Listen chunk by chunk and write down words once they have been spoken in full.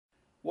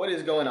What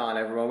is going on,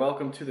 everyone?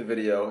 Welcome to the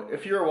video.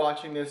 If you're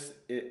watching this,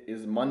 it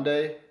is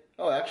Monday.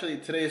 Oh, actually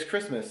today is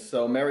Christmas,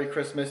 so Merry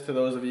Christmas to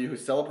those of you who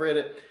celebrate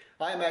it.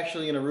 I am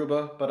actually in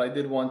Aruba, but I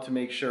did want to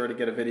make sure to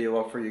get a video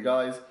up for you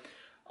guys.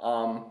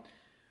 Um,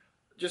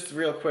 just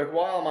real quick,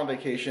 while I'm on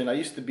vacation, I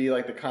used to be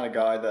like the kind of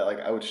guy that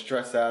I would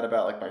stress out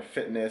about my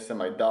fitness and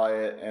my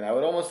diet, and I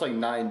would almost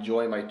not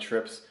enjoy my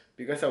trips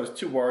because I was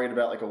too worried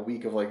about a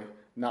week of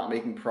not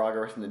making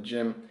progress in the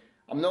gym.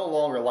 I'm no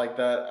longer like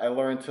that. I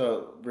learned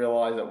to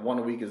realize that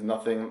 1 week is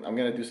nothing. I'm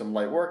gonna do some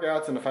light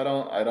workouts, and if I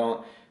don't, I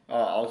don't.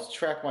 I'll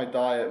track my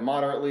diet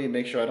moderately,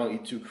 make sure I don't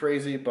eat too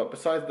crazy, but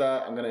besides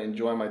that, I'm gonna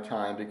enjoy my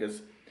time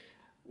because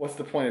what's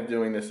the point of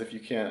doing this if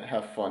you can't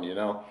have fun, you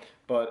know?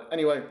 But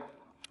anyway,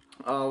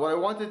 what I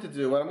wanted to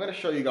do, what I'm going to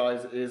show you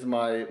guys is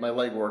my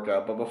leg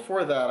workout. But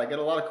before that, I get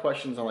a lot of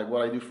questions on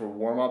what I do for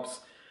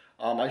warm-ups.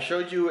 I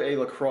showed you a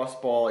lacrosse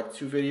ball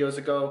 2 videos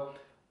ago.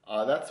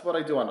 That's what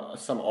I do on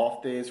some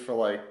off days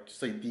for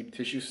just deep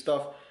tissue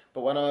stuff.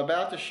 But what I'm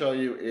about to show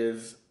you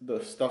is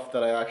the stuff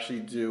that I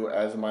actually do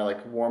as my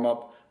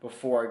warm-up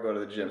before I go to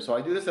the gym. So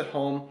I do this at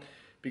home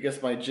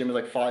because my gym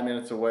is 5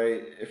 minutes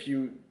away. If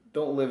you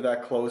don't live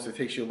that close, it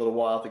takes you a little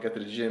while to get to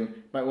the gym.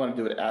 You might want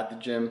to do it at the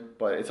gym,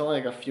 but it's only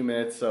a few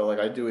minutes, so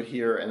I do it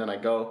here and then I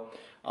go.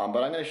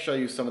 But I'm going to show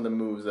you some of the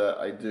moves that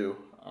I do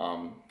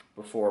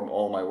before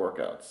all my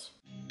workouts.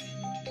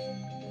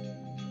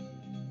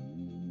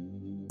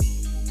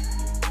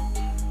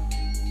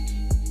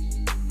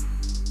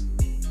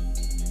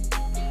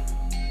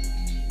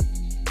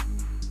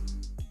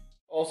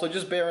 Also,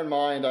 just bear in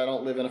mind, I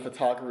don't live in a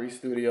photography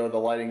studio. The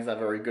lighting's not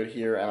very good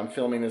here, and I'm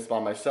filming this by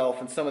myself.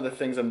 And some of the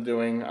things I'm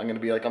doing, I'm going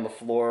to be on the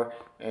floor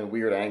and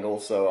weird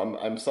angles. So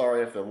I'm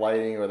sorry if the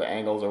lighting or the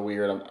angles are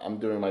weird. I'm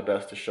doing my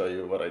best to show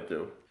you what I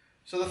do.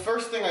 So the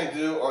first thing I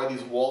do are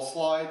these wall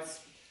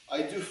slides.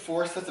 I do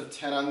 4 sets of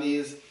 10 on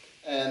these,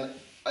 and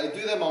I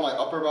do them on my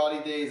upper body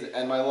days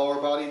and my lower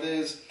body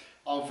days.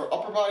 For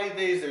upper body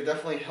days, they're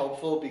definitely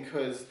helpful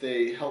because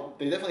they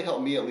definitely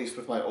help me, at least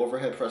with my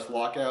overhead press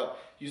lockout.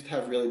 Used to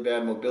have really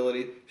bad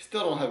mobility.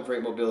 Still don't have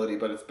great mobility,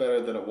 but it's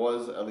better than it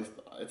was. At least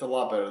it's a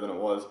lot better than it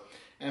was.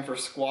 And for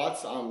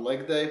squats on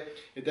leg day,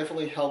 it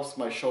definitely helps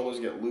my shoulders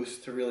get loose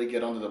to really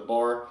get under the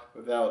bar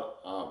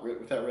without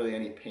really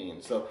any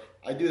pain. So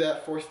I do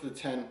that 4 to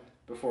 10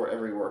 before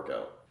every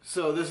workout.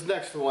 So this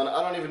next one,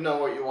 I don't even know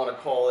what you want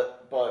to call it,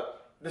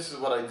 but this is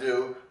what I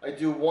do. I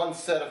do 1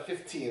 set of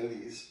 15 of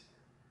these.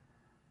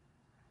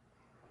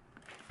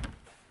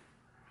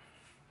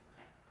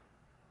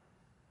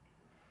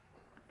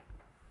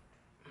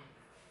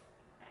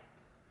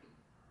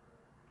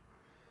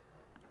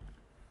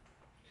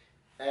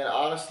 And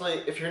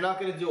honestly, if you're not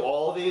going to do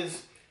all of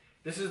these,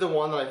 this is the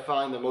one that I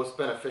find the most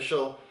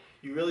beneficial.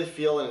 You really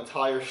feel an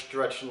entire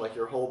stretch in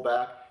your whole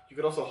back. You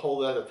can also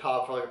hold it at the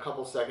top for a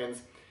couple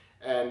seconds.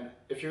 And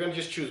if you're going to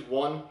just choose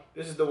one,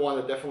 this is the one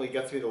that definitely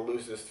gets me the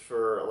loosest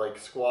for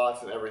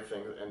squats and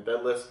everything and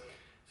deadlifts.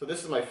 So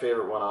this is my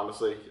favorite one,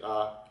 honestly.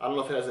 I don't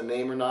know if it has a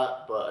name or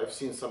not, but I've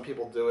seen some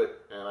people do it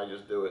and I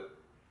just do it.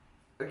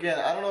 Again,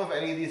 I don't know if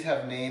any of these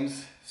have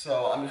names,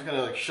 so I'm just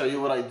going to show you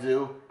what I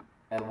do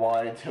and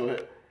why I do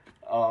it.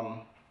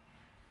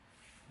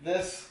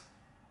 This,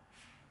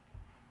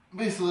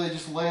 basically I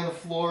just lay on the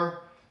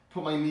floor,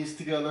 put my knees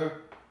together,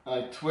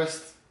 and I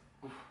twist,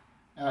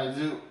 and I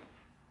do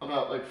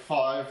about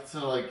 5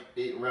 to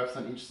 8 reps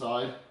on each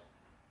side.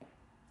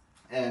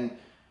 And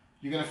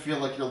you're going to feel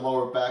your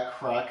lower back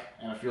crack,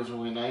 and it feels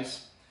really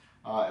nice.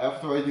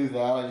 After I do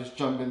that, I just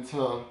jump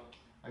into,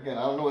 again,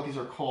 I don't know what these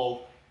are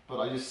called, but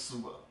I just,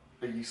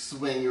 you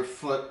swing your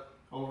foot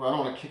over. I don't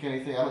want to kick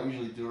anything. I don't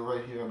usually do it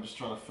right here. I'm just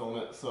trying to film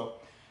it. So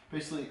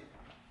basically,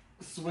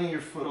 swing your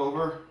foot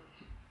over,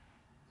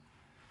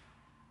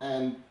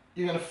 and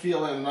you're gonna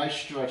feel a nice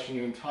stretch in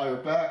your entire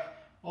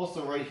back.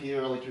 Also, right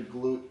here, your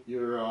glute,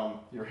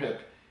 your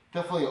hip,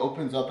 definitely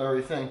opens up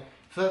everything.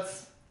 So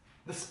this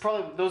is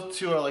probably, those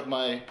two are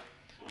my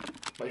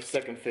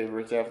second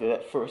favorites after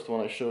that first one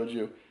I showed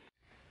you.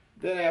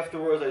 Then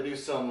afterwards, I do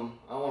some,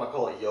 I don't want to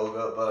call it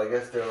yoga, but I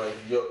guess they're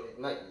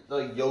not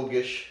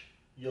yogish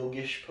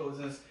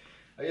poses.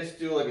 I just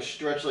do a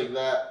stretch like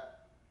that.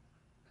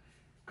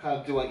 Kind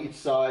of do on each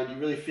side. You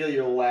really feel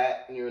your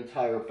lat and your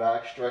entire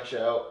back stretch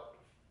out.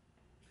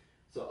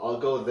 So I'll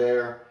go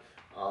there.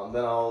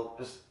 Then I'll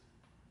just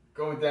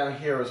go down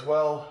here as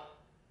well.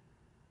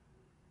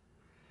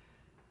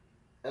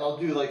 And I'll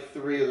do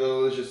 3 of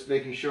those, just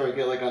making sure I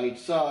get on each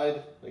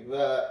side, like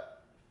that.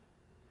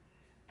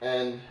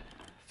 And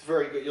it's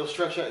very good. You'll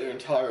stretch out your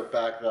entire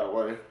back that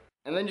way.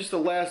 And then just the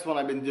last one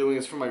I've been doing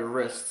is for my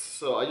wrists.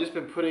 So I just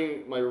been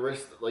putting my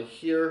wrist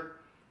here,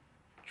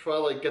 try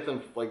to get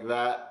them like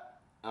that.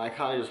 And I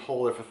kind of just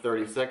hold it for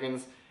 30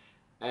 seconds.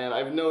 And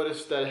I've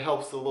noticed that it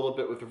helps a little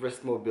bit with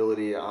wrist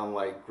mobility on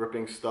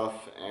gripping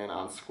stuff and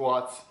on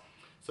squats.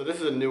 So this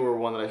is a newer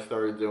one that I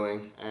started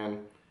doing, and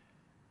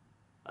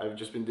I've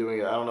just been doing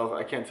it. I don't know if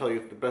I can't tell you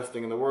it's the best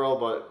thing in the world,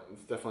 but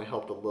it's definitely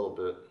helped a little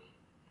bit.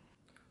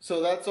 So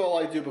that's all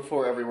I do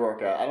before every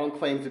workout. I don't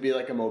claim to be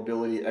like a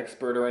mobility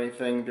expert or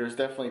anything. There's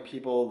definitely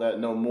people that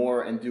know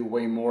more and do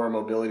way more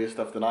mobility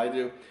stuff than I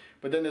do.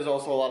 But then there's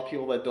also a lot of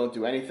people that don't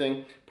do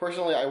anything.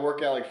 Personally, I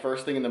work out like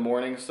first thing in the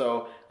morning,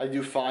 so I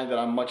do find that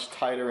I'm much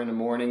tighter in the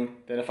morning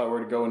than if I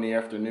were to go in the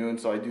afternoon,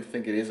 so I do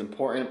think it is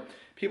important.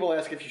 People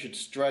ask if you should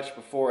stretch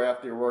before or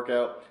after your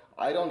workout.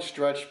 I don't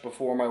stretch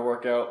before my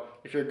workout.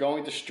 If you're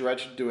going to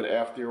stretch, do it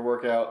after your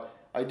workout.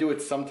 I do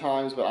it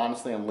sometimes, but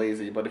honestly I'm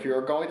lazy. But if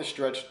you're going to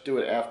stretch, do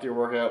it after your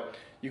workout.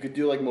 You could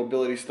do like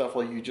mobility stuff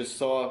like you just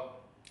saw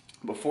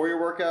before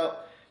your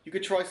workout. You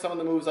could try some of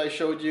the moves I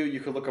showed you. You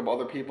could look up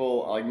other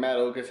people. Like Matt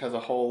Okus has a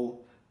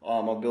whole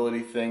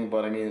mobility thing,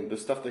 but I mean the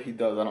stuff that he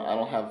does, I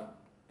don't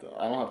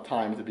have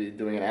time to be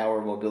doing an hour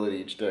of mobility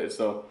each day.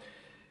 So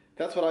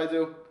that's what I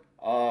do.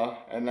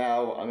 And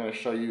now I'm going to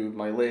show you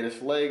my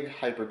latest leg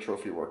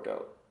hypertrophy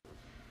workout.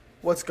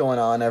 What's going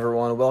on,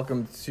 everyone?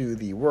 Welcome to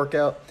the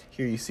workout.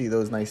 Here you see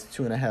those nice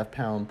 2.5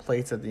 pound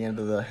plates at the end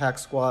of the hack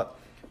squat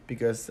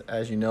because,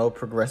 as you know,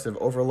 progressive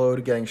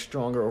overload, getting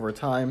stronger over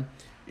time,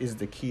 is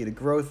the key to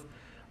growth.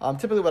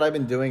 Typically what I've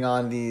been doing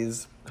on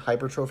these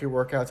hypertrophy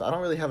workouts, I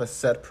don't really have a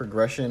set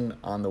progression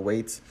on the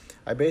weights.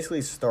 I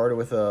basically started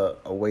with a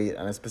weight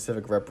and a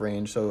specific rep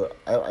range. So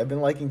I've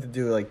been liking to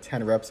do like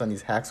 10 reps on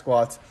these hack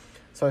squats.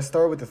 So I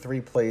started with the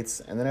 3 plates,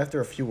 and then after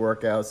a few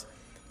workouts,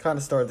 kind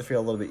of started to feel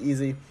a little bit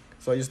easy.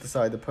 So I just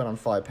decided to put on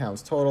 5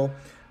 pounds total.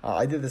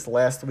 I did this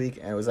last week,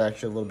 and it was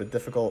actually a little bit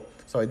difficult.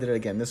 So I did it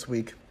again this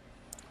week,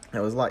 and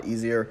it was a lot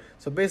easier.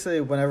 So basically,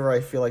 whenever I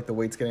feel like the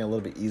weight's getting a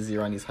little bit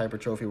easier on these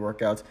hypertrophy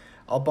workouts,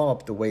 I'll bump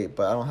up the weight,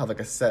 but I don't have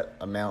like a set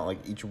amount.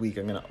 Like each week,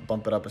 I'm going to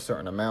bump it up a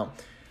certain amount.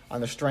 On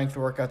the strength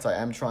workouts, I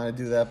am trying to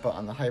do that, but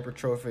on the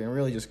hypertrophy, I'm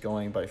really just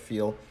going by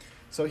feel.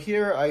 So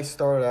here I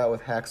started out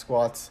with hack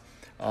squats.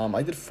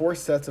 I did 4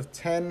 sets of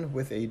 10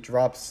 with a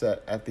drop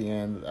set at the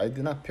end. I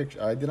did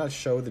not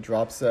show the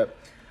drop set.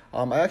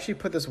 I actually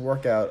put this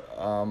workout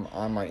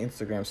on my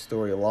Instagram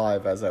story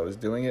live as I was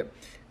doing it,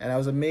 and I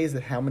was amazed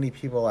at how many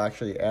people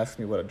actually asked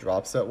me what a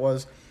drop set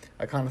was.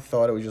 I kind of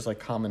thought it was just like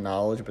common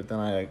knowledge, but then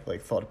I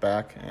like thought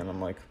back, and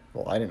I'm like,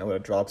 well, I didn't know what a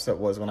drop set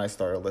was when I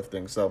started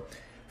lifting. So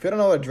if you don't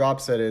know what a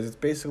drop set is, it's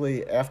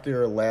basically after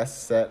your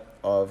last set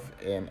of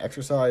an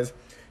exercise,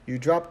 you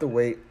drop the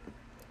weight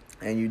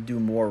and you do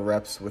more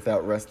reps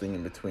without resting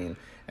in between.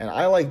 And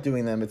I like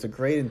doing them. It's a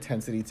great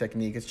intensity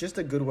technique. It's just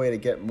a good way to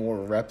get more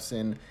reps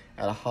in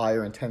at a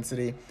higher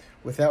intensity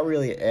without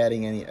really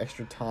adding any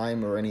extra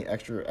time or any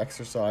extra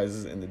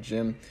exercises in the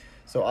gym.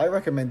 So I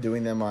recommend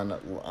doing them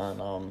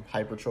on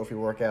hypertrophy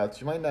workouts.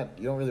 You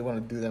don't really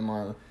want to do them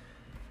on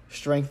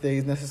strength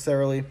days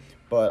necessarily,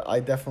 but I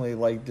definitely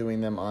like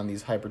doing them on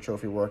these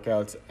hypertrophy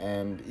workouts.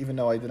 And even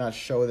though I did not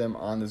show them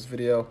on this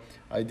video,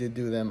 I did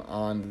do them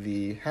on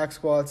the hack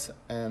squats,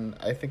 and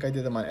I think I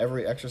did them on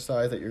every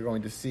exercise that you're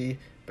going to see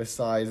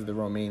besides the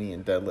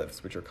Romanian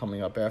deadlifts, which are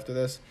coming up after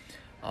this.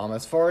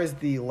 As far as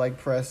the leg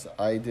press,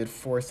 I did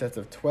 4 sets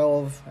of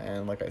 12,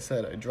 and like I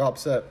said, a drop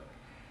set.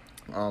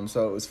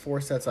 So it was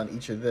 4 sets on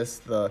each of this,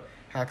 the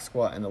hack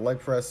squat and the leg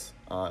press,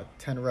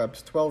 10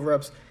 reps, 12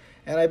 reps.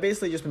 And I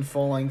basically just been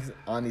falling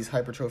on these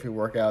hypertrophy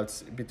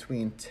workouts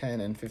between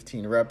 10 and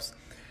 15 reps,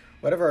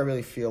 whatever I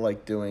really feel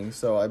like doing.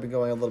 So I've been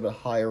going a little bit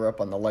higher up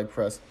on the leg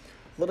press,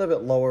 a little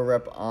bit lower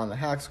rep on the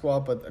hack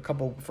squat, but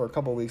for a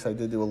couple weeks I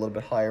did do a little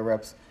bit higher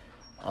reps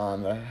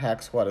on the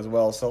hack squat as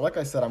well. So like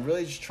I said, I'm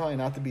really just trying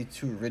not to be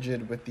too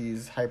rigid with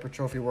these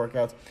hypertrophy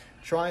workouts,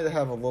 trying to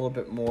have a little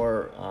bit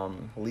more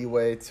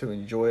leeway to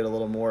enjoy it a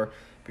little more,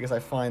 because I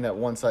find that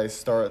once I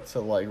start to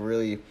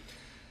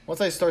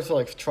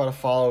try to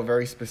follow a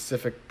very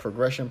specific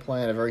progression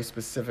plan, a very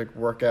specific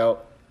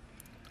workout,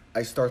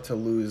 I start to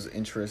lose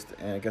interest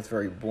and it gets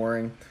very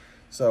boring.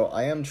 So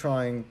I am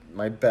trying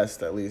my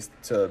best, at least,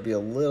 to be a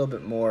little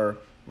bit more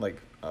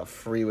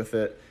free with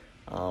it.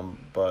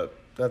 But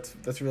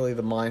that's really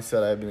the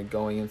mindset I've been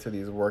going into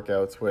these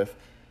workouts with.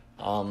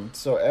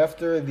 So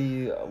after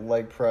the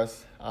leg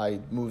press, I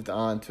moved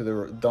on to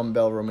the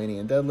dumbbell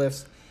Romanian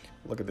deadlifts.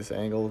 Look at this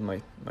angle,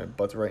 my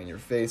butt's right in your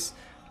face.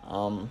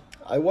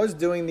 I was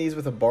doing these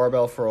with a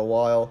barbell for a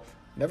while.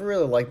 Never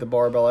really liked the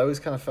barbell. I always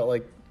kind of felt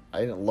like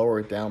I didn't lower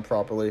it down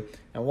properly.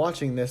 And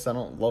watching this, I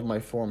don't love my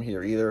form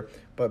here either.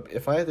 But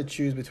if I had to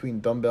choose between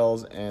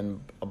dumbbells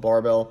and a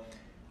barbell,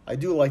 I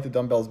do like the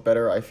dumbbells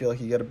better. I feel like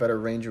you get a better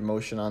range of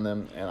motion on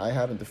them, and I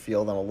happen to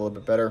feel them a little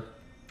bit better.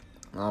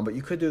 But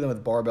you could do them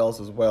with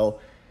barbells as well.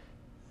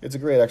 It's a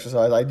great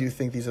exercise. I do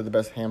think these are the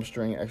best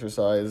hamstring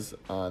exercise.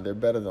 They're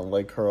better than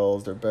leg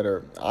curls. They're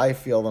better. I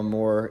feel them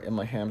more in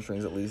my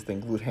hamstrings, at least,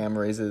 than glute ham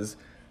raises.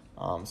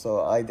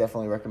 So I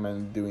definitely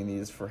recommend doing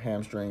these for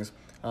hamstrings.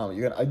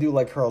 I do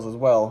leg curls as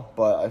well,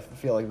 but I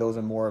feel like those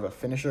are more of a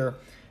finisher.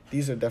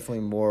 These are definitely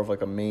more of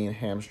like a main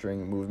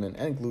hamstring movement,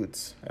 and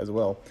glutes as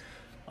well.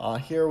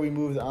 Here we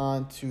moved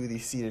on to the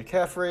seated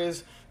calf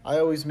raise. I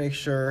always make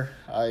sure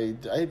I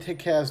take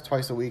calves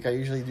twice a week. I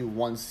usually do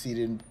one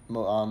seated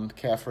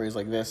calf raise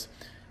like this,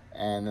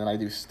 and then I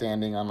do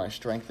standing on my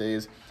strength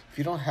days. If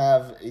you don't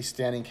have a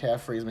standing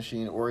calf raise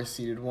machine or a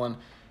seated one,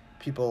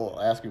 people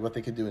ask me what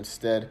they could do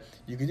instead.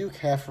 You could do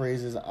calf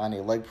raises on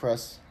a leg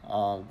press.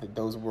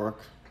 Those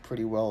work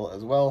pretty well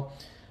as well.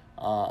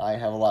 I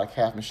have a lot of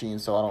calf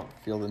machines, so I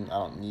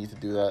don't need to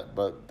do that,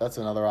 but that's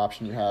another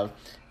option you have.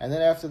 And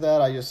then after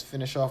that, I just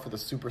finish off with a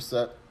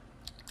superset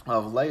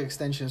of leg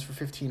extensions for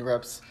 15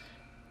 reps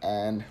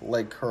and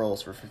leg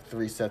curls for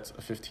 3 sets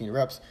of 15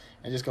 reps.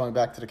 And just going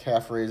back to the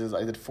calf raises,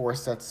 I did 4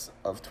 sets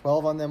of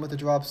 12 on them with the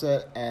drop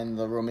set, and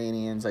the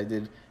Romanians, I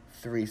did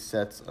 3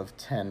 sets of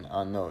 10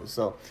 on those.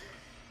 So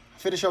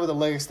finish up with the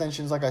leg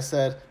extensions, like I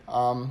said.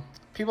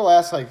 People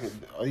ask, like,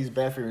 are these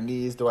bad for your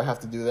knees? Do I have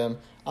to do them?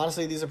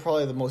 Honestly, these are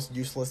probably the most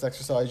useless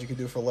exercise you could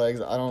do for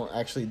legs. I don't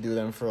actually do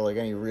them for, like,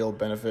 any real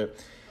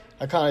benefit.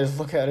 I kind of just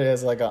look at it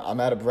as, like, I'm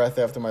out of breath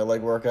after my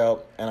leg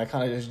workout, and I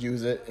kind of just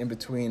use it in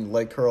between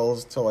leg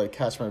curls to, like,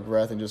 catch my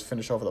breath and just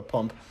finish off with a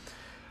pump.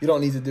 You don't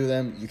need to do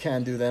them. You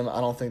can do them. I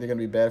don't think they're going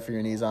to be bad for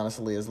your knees,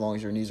 honestly, as long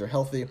as your knees are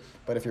healthy.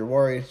 But if you're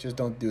worried, just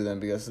don't do them,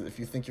 because if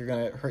you think you're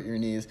going to hurt your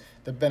knees,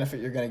 the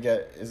benefit you're going to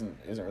get isn't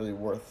really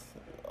worth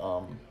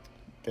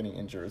getting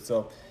injured.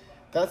 So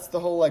that's the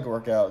whole leg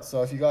workout.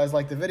 So if you guys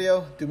like the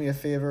video, do me a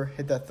favor,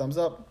 hit that thumbs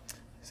up,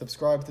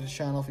 subscribe to the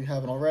channel if you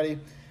haven't already.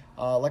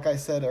 Like I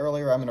said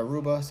earlier, I'm in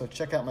Aruba, so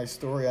check out my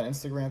story on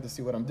Instagram to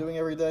see what I'm doing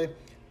every day,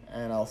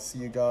 and I'll see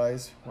you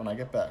guys when I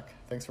get back.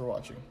 Thanks for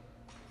watching.